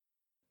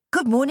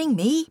Good morning,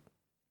 me.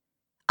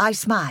 I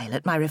smile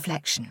at my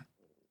reflection.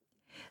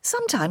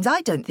 Sometimes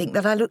I don't think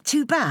that I look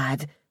too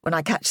bad when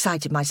I catch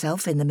sight of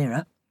myself in the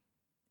mirror.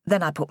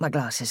 Then I put my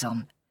glasses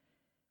on.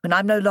 When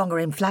I'm no longer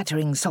in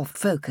flattering soft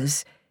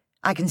focus,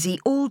 I can see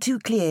all too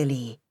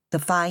clearly the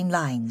fine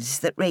lines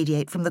that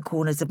radiate from the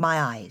corners of my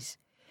eyes,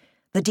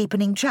 the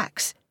deepening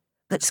tracks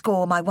that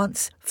score my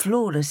once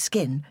flawless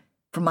skin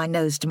from my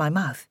nose to my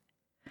mouth,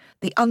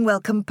 the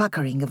unwelcome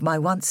puckering of my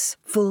once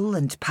full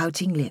and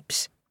pouting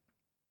lips.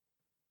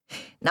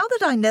 Now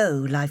that I know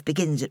life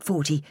begins at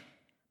 40,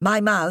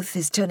 my mouth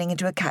is turning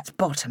into a cat's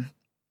bottom.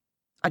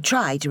 I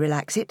try to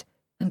relax it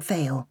and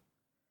fail.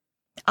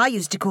 I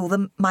used to call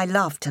them my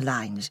laughter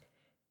lines,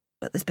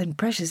 but there's been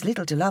precious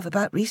little to laugh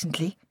about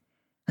recently,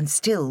 and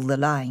still the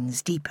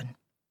lines deepen.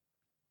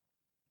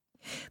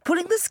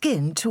 Pulling the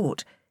skin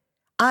taut,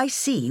 I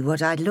see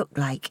what I'd look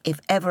like if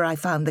ever I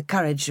found the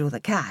courage or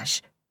the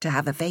cash to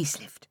have a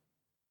facelift.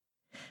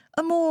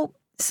 A more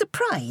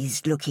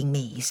surprised-looking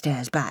me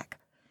stares back,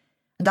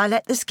 and I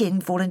let the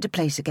skin fall into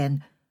place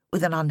again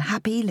with an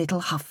unhappy little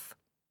huff.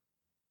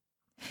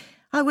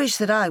 I wish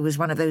that I was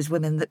one of those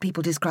women that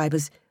people describe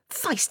as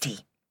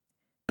feisty,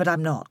 but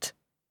I'm not.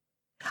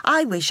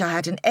 I wish I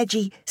had an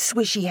edgy,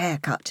 swishy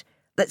haircut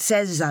that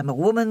says I'm a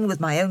woman with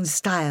my own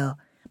style,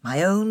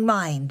 my own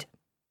mind.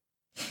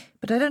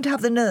 But I don't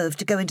have the nerve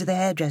to go into the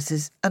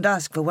hairdressers and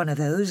ask for one of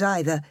those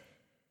either.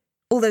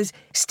 All those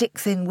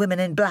stick-thin women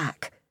in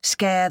black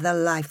scare the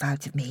life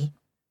out of me.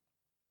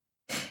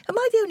 Am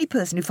I the only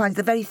person who finds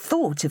the very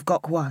thought of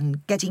Gok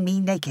Wan getting me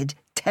naked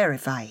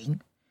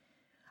terrifying?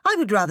 I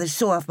would rather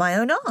saw off my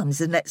own arms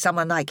than let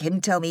someone like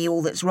him tell me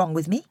all that's wrong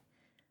with me.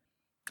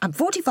 I'm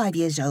 45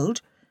 years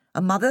old,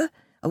 a mother,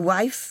 a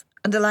wife,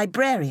 and a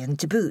librarian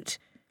to boot.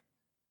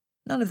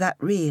 None of that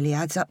really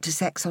adds up to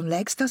sex on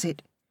legs, does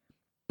it?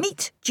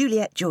 Meet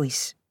Juliet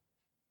Joyce,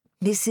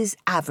 Mrs.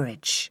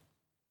 Average.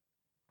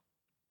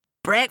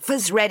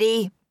 "Breakfast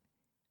ready,"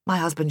 my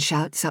husband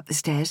shouts up the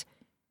stairs.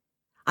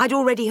 I'd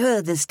already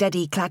heard the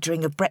steady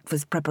clattering of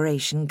breakfast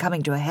preparation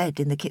coming to a head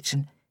in the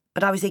kitchen,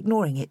 but I was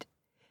ignoring it,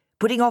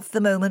 putting off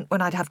the moment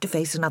when I'd have to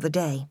face another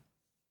day.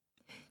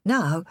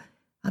 Now,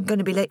 I'm going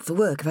to be late for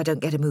work if I don't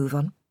get a move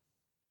on.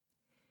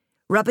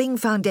 Rubbing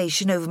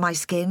foundation over my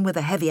skin with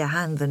a heavier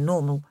hand than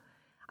normal,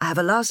 I have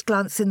a last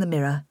glance in the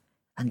mirror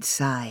and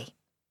sigh.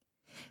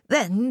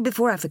 Then,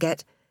 before I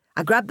forget,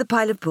 I grab the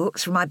pile of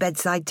books from my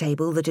bedside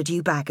table that are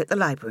due back at the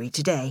library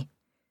today.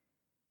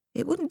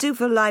 It wouldn't do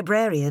for a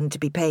librarian to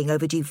be paying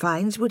overdue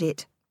fines, would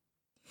it?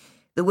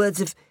 The words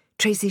of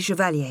Tracy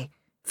Chevalier,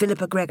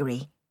 Philippa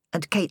Gregory,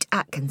 and Kate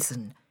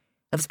Atkinson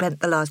have spent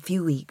the last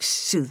few weeks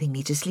soothing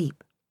me to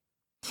sleep.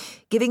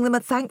 Giving them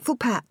a thankful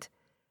pat,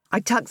 I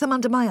tuck them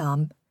under my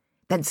arm,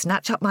 then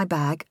snatch up my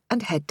bag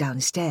and head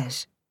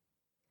downstairs.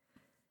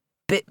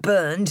 "Bit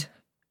burned,"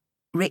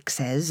 Rick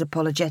says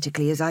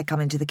apologetically as I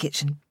come into the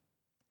kitchen.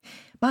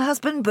 My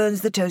husband burns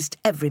the toast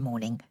every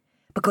morning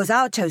because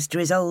our toaster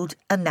is old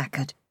and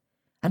knackered,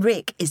 and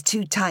Rick is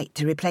too tight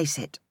to replace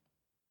it.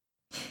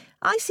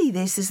 I see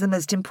this as the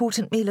most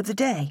important meal of the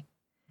day,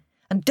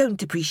 and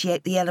don't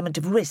appreciate the element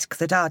of risk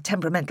that our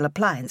temperamental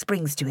appliance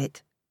brings to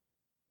it.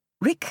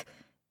 Rick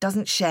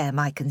doesn't share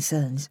my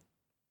concerns.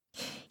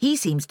 He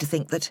seems to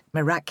think that,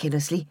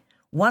 miraculously,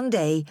 one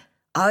day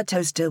our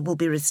toaster will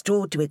be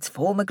restored to its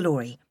former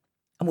glory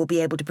and will be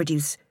able to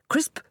produce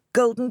crisp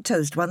golden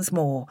toast once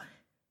more,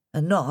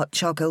 and not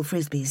charcoal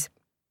frisbees.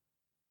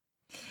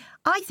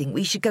 I think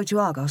we should go to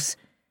Argos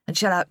and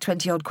shell out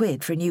 20-odd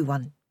quid for a new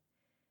one,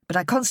 but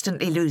I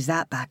constantly lose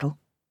that battle.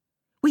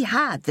 We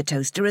had the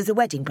toaster as a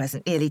wedding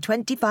present nearly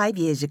 25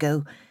 years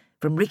ago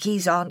from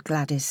Ricky's Aunt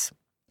Gladys,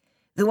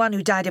 the one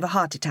who died of a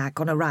heart attack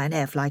on a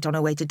Ryanair flight on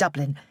her way to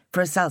Dublin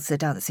for a salsa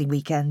dancing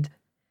weekend.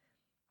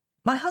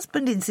 My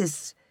husband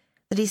insists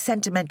that he's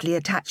sentimentally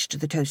attached to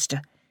the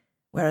toaster,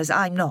 whereas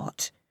I'm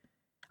not.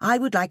 I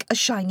would like a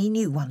shiny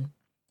new one,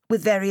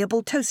 with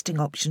variable toasting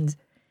options,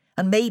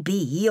 and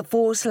maybe a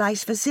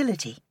 4-slice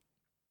facility.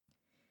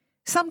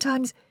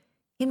 Sometimes,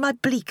 in my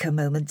bleaker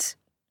moments,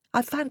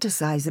 I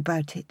fantasize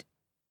about it.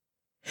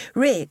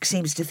 Rick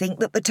seems to think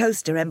that the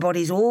toaster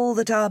embodies all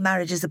that our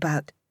marriage is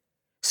about.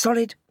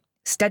 Solid,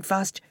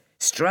 steadfast,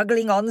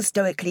 struggling on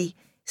stoically,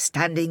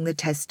 standing the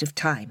test of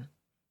time.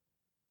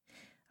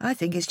 I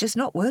think it's just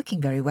not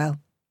working very well.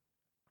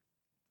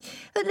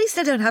 At least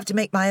I don't have to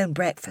make my own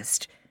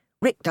breakfast.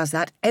 Rick does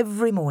that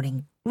every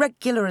morning,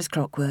 regular as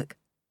clockwork.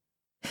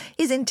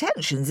 His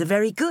intentions are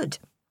very good,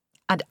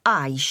 and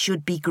I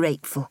should be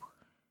grateful.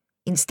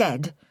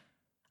 Instead,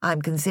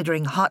 I'm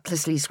considering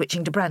heartlessly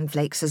switching to bran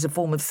flakes as a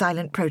form of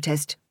silent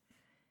protest.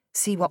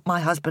 See what my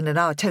husband and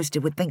our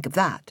toaster would think of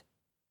that.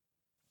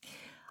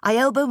 I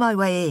elbow my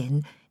way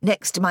in,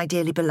 next to my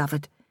dearly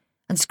beloved,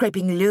 and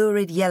scraping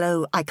lurid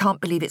yellow "I can't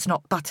believe it's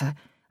not butter"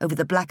 over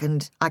the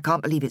blackened "I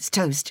can't believe it's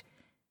toast,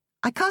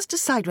 I cast a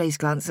sideways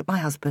glance at my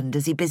husband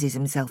as he busies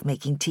himself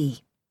making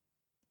tea.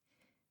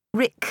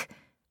 Rick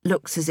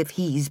looks as if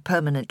he's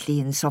permanently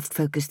in soft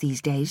focus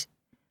these days.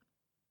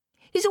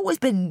 He's always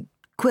been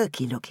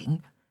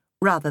quirky-looking,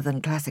 rather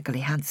than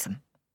classically handsome.